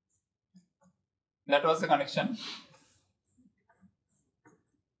 That was the connection.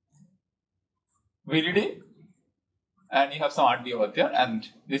 VDD, and you have some RD over there, and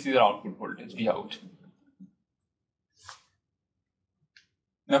this is your output voltage, V out.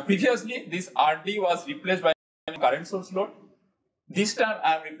 Now, previously, this RD was replaced by current source load. This time,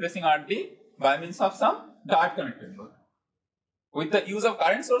 I am replacing RD by means of some diode connected load. With the use of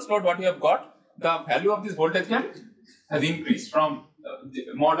current source load, what we have got, the value of this voltage gap has increased from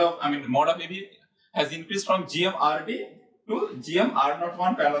mod of AB has increased from GMRD to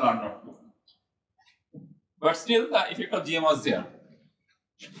GMR01 parallel R02. But still, the effect of GM was there.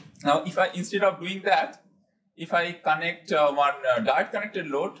 Now, if I, instead of doing that, if I connect one diode connected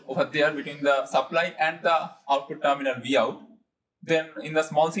load over there between the supply and the output terminal V out, then in the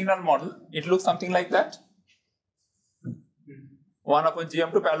small signal model, it looks something like that. 1 upon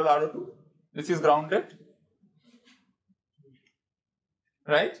GM2 parallel R02. This is grounded.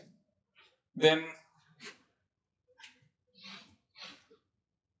 Right? Then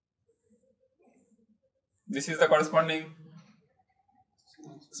this is the corresponding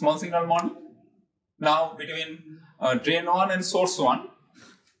small signal model. Now between drain 1 and source 1,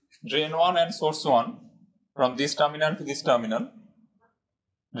 from this terminal to this terminal,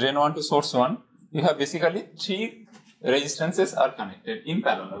 drain 1 to source 1, you have basically 3 resistances are connected in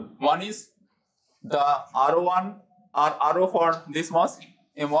parallel. One is the R01 or RO for this MOS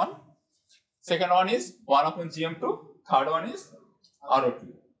M1. Second one is 1 upon GM2. Third one is RO2.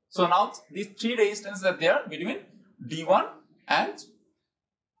 So now these 3 resistances are there between D1 and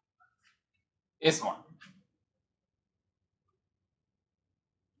S1.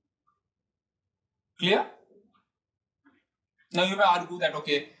 Clear? Now you may argue that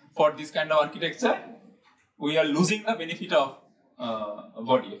okay, for this kind of architecture, we are losing the benefit of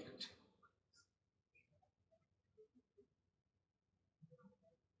body effect.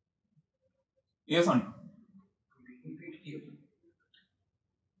 Yes or no?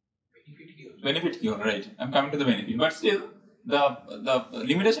 Benefit here, right? I'm coming to the benefit, but still, the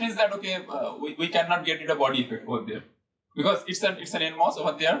limitation is that okay, we cannot get rid of body effect over there because it's an NMOS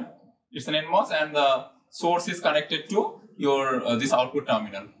over there. It's an NMOS, and the source is connected to your this output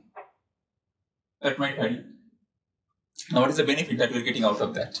terminal. That might help. Now, what is the benefit that we're getting out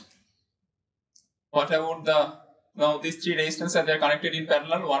of that? What about now these 3 resistances are they connected in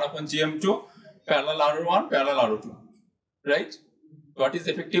parallel, 1 upon GM2, parallel R1, parallel R2, right? What is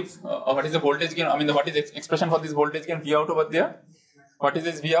effective? What is the voltage gain? I mean, what is the expression for this voltage gain V out over there? What is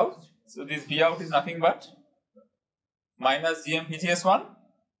this V out? So this V out is nothing but minus GM VGS1,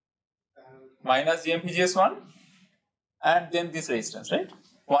 and then this resistance, right?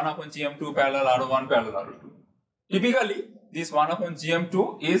 1 upon GM2 parallel R1 parallel R2. Typically, this 1 upon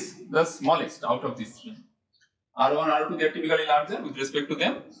GM2 is the smallest out of these 3. R1, R2, they are typically larger with respect to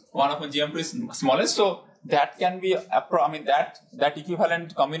them. 1 upon GM2 is smallest, so that can be, that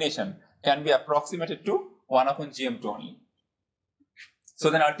equivalent combination can be approximated to 1 upon GM2 only. So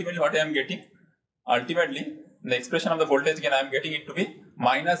then ultimately what I am getting? Ultimately, the expression of the voltage gain I am getting it to be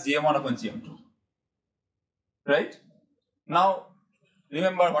minus GM1 upon GM2. Right? Now,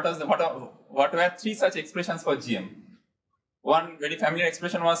 remember what were 3 such expressions for GM? One very familiar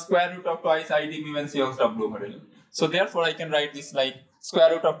expression was square root of twice ID mu n Cox W over L. So therefore, I can write this like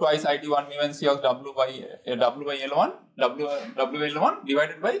square root of twice ID1 mu n Cox W by L1 L1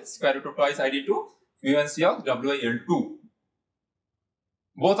 divided by square root of twice ID2 mu n Cox W by L2.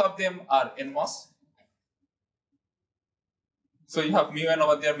 Both of them are NMOS. So you have mu n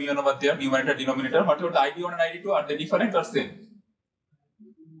over there, numerator, denominator. What about the ID1 and ID2? Are they different or same?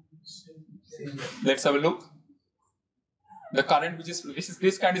 Let's have a look. The current which is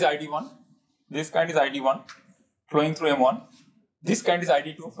this kind is ID1, this kind is ID1 flowing through M1, this kind is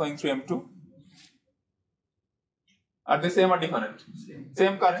ID2 flowing through M2. Are they same or different?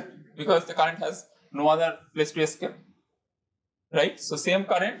 Same current, because the current has no other place to escape. Right? So same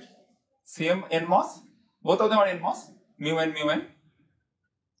current, same NMOS, both of them are NMOS, mu n.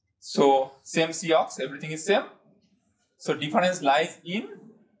 So same Cox, everything is same. So difference lies in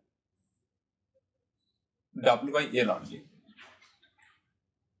W by L only.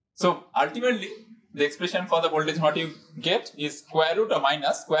 So ultimately, the expression for the voltage what you get is square root or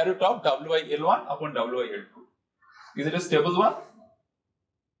minus square root of W by L1 upon W by L2. Is it a stable one?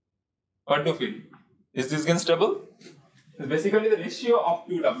 What do you feel? Is this gain stable? It's basically the ratio of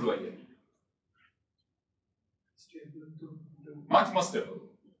 2 W by L. Much more stable.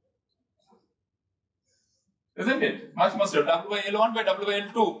 Isn't it? Much more stable. W by L1 by W by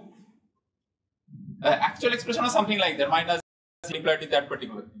L2. Actual expression was something like that, minus multiplied with that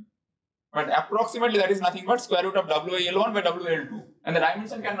particular thing. But approximately that is nothing but square root of W by L1 by W by L2. And the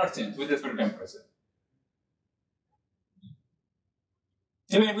dimension cannot change with respect to temperature.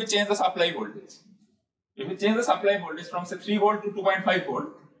 Even if we change the supply voltage. If we change the supply voltage from say 3 volt to 2.5 volt,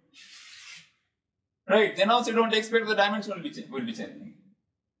 right, then also you don't expect the dimension will be changing.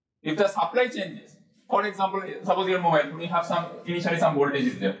 If the supply changes, for example, suppose your mobile, we have initially some voltage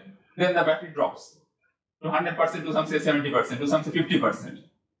is there, then the battery drops to 100% to some say 70%, to some say 50%.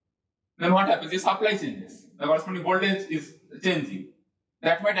 Then what happens? The supply changes. The corresponding voltage is changing.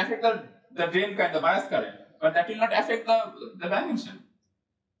 That might affect the drain current, the bias current, but that will not affect the dimension.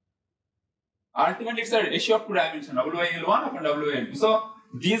 Ultimately, it's a ratio of two dimensions, W by L1 upon W by L2. So,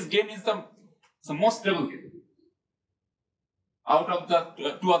 this gain is the most stable gain out of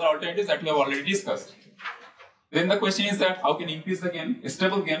the two other alternatives that we have already discussed. Then the question is that how can you increase the gain? A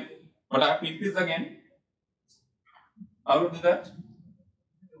stable gain, but I have to increase the gain. How to do that?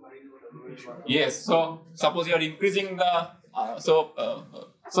 Yes, so suppose you are increasing the,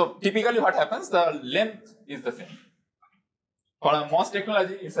 so typically what happens, the length is the same. For a MOS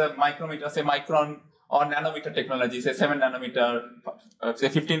technology, it's a micrometer, say micron, or nanometer technology, say 7 nanometer, say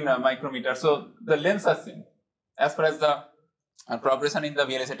 15 micrometer. So the lengths are same as far as the progression in the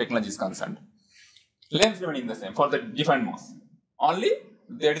VLSI technology is concerned. Length remaining the same for the different MOS. Only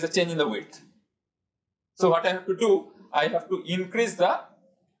there is a change in the width. So what I have to do, I have to increase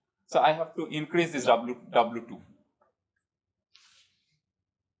this W2.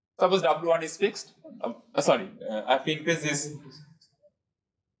 Suppose W1 is fixed. I have to increase this.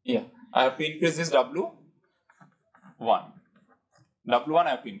 Yeah, I have to increase this W1. W1 I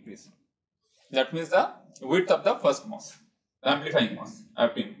have to increase. That means the width of the first MOS, the amplifying MOS, I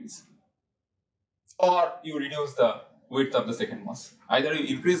have to increase. Or you reduce the width of the second MOS. Either you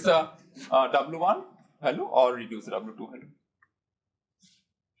increase the W1 value or reduce the W2 value.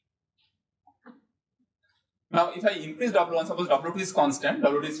 Now, if I increase W1, suppose W2 is constant,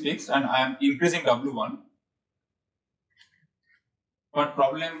 W2 is fixed, and I am increasing W1. What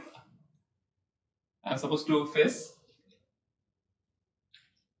problem I am supposed to face?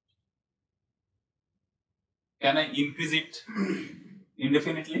 Can I increase it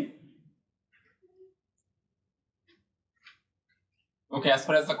indefinitely? Okay, as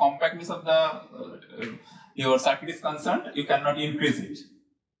far as the compactness of the your circuit is concerned, you cannot increase it.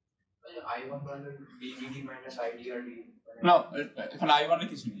 I1 dt minus ID or D. No, এখন I1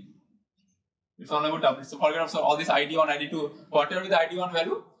 কিছু নেই. It's all about W. So forget about all this ID1, ID2, whatever the ID1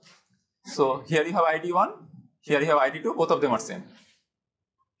 value. So here you have ID1, here you have ID2, both of them are same.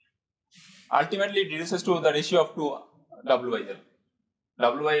 Ultimately it reduces to the ratio of 2 W by L.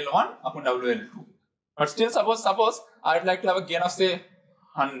 W by L1 upon W by L2. But still suppose I would like to have a gain of say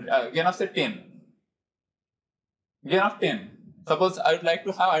 10. Gain of 10. Suppose I would like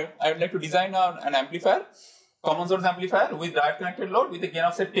to design an amplifier, common source amplifier with direct connected load with a gain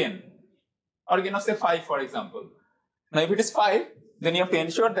of say 10 or gain of say 5 for example. Now if it is 5, then you have to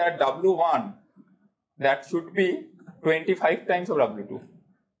ensure that W1 that should be 25 times of W2.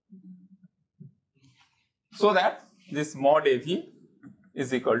 So that this mod AV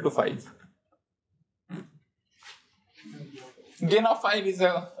is equal to 5. Gain of 5 is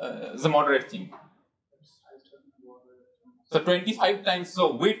a moderate thing. So 25 times,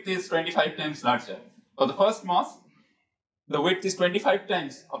 so width is 25 times larger. For the first MOS, the width is 25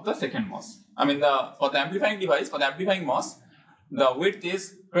 times of the second MOS. I mean, for the amplifying device, for the amplifying MOS, the width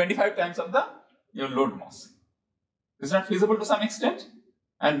is 25 times of your load MOS. It's not feasible to some extent.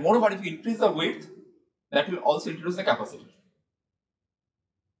 And moreover, if you increase the width, that will also introduce the capacitor.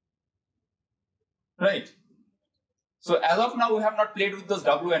 Right? So as of now, we have not played with those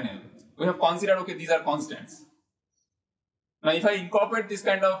W and L. We have considered, okay, these are constants. Now, if I incorporate this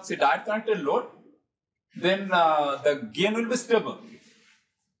kind of, say, direct connected load, then the gain will be stable.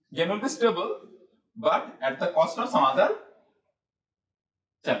 Gain will be stable, but at the cost of some other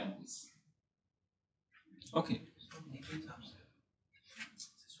challenges. Okay.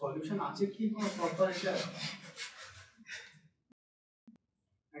 Solution proper.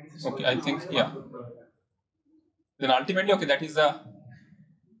 Okay, I think, yeah. Then ultimately, okay, that is the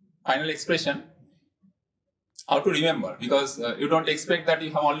final expression. How to remember, because you don't expect that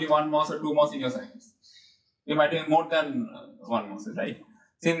you have only one MOS or two MOS in your circuits. You might have more than one MOS, right?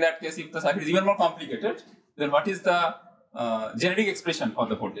 So in that case, if the circuit is even more complicated, then what is the generic expression for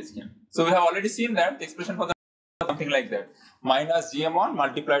the voltage gain? So we have already seen that the expression for the something like that. Minus GM1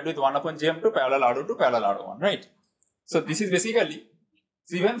 multiplied with 1 upon GM2 parallel R2 parallel R1, right? So this is basically,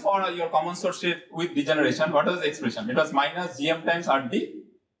 so even for your common source state with degeneration, what was the expression? It was minus Gm times Rd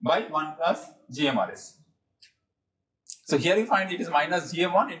by 1 plus Gmrs. So here you find it is minus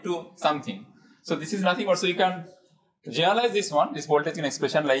Gm1 into something. So this is nothing but, so you can generalize this one, this voltage gain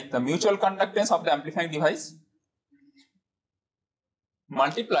expression, like the mutual conductance of the amplifying device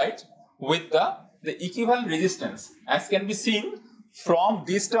multiplied with the equivalent resistance, as can be seen from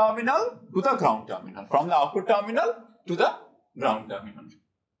this terminal to the ground terminal, from the output terminal to the ground terminal.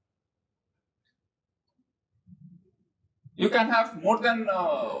 You can have more than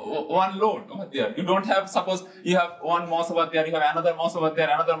one load over there. You don't have, suppose you have one MOS over there, you have another MOS over there,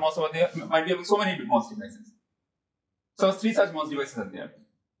 another MOS over there, you might be having so many MOS devices. So 3 such MOS devices are there.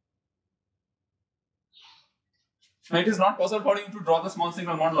 Now it is not possible for you to draw the small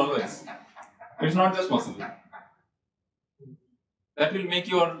signal model always. It is not just possible. That will make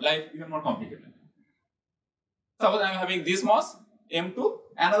your life even more complicated. Suppose I am having this MOS, M2,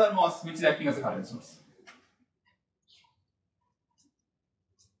 another MOS which is acting as a current source.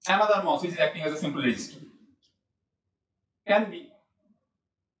 Another MOS which is acting as a simple resistor. Can be.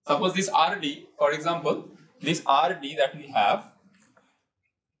 Suppose this RD, for example, this RD that we have,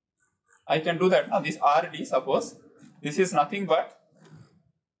 I can do that now. This RD, suppose, this is nothing but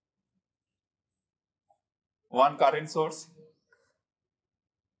one current source,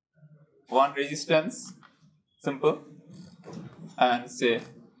 one resistance, simple, and say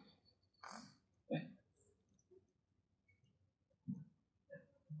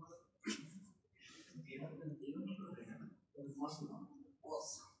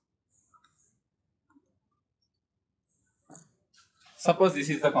suppose this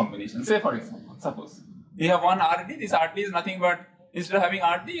is the combination. Say for example, suppose you have one RD, this RD is nothing but, instead of having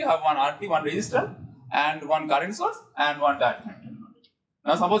RD, you have one RD, one resistor, and one current source, and one diode.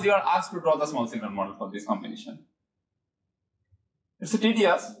 Now suppose you are asked to draw the small signal model for this combination. It's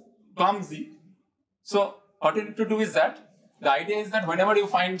tedious, clumsy. So what you need to do is that, the idea is that whenever you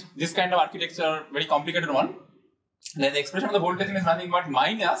find this kind of architecture, very complicated one, then the expression of the voltage is nothing but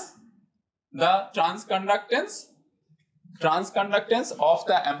minus the transconductance of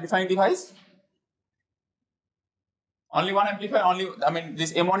the amplifying device. Only one amplifier,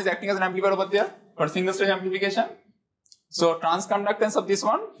 this M1 is acting as an amplifier over there for single stage amplification. So transconductance of this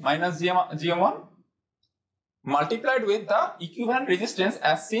one minus GM1 multiplied with the equivalent resistance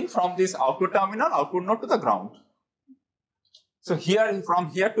as seen from this output terminal, output node to the ground. So here, from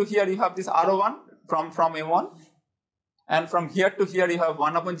here to here you have this RO1 from M1, and from here to here you have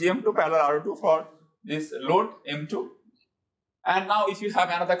 1 upon GM2 parallel RO2 for this load M2. And now if you have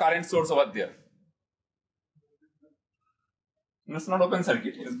another current source over there, it's not open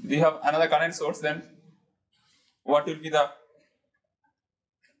circuit, we have another current source, then what will be the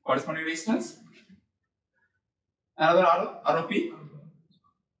corresponding resistance? Another ROP?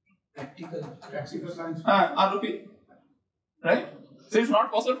 Practical science. ROP, right? So it's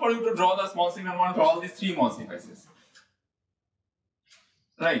not possible for you to draw the small signal model for all these 3 MOS devices,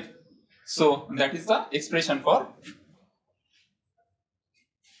 right? So that is the expression for,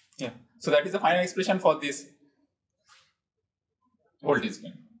 so that is the final expression for this voltage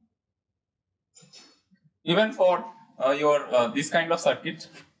gain. Even for your this kind of circuit,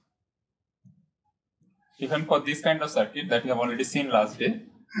 even for this kind of circuit that we have already seen last day,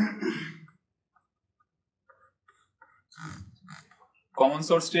 common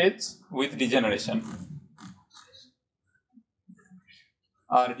source states with degeneration,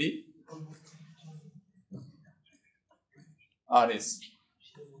 RD, RS,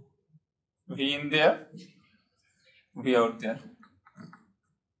 V in there, V out there.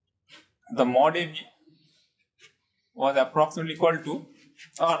 The mod AV was approximately equal to,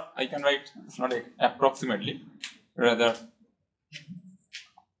 or I can write, it's not approximately, rather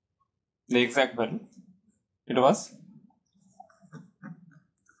the exact value. It was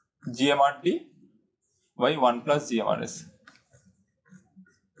GMRD by 1 plus GMRS.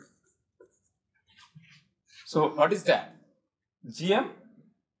 So what is that? GM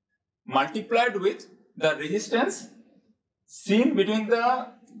multiplied with the resistance seen between the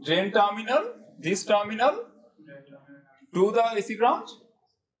drain terminal, this terminal, to the AC ground,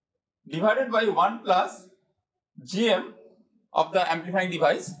 divided by 1 plus GM of the amplifying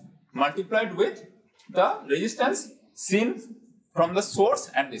device multiplied with the resistance seen from the source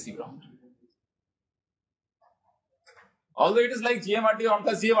and AC ground. Although it is like GMRD 1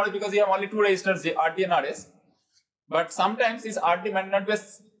 plus GMRD because you have only 2 resistors, RD and RS, but sometimes this RD might not be a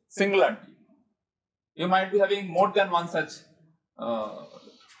single RD. You might be having more than one such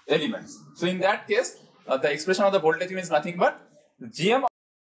elements. So in that case, the expression of the voltage gain is nothing but GM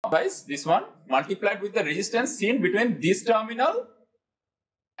Guys, this one multiplied with the resistance seen between this terminal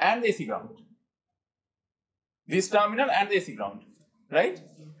and AC ground. This terminal and the AC ground, right?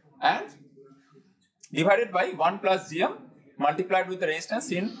 And divided by 1 plus Gm multiplied with the resistance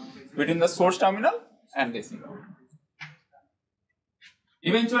seen between the source terminal and the AC ground.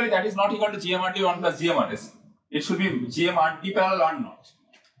 Eventually, that is not equal to GMRT 1 plus GMRS. It should be GMRT parallel or not.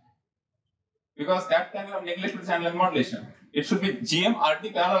 Because that time you have neglected channel modulation. It should be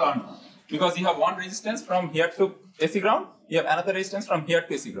GMRT parallel or not. Because you have one resistance from here to AC ground, you have another resistance from here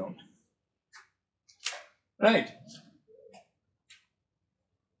to AC ground. Right?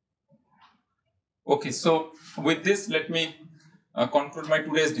 Okay, so with this, let me conclude my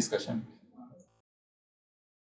today's discussion.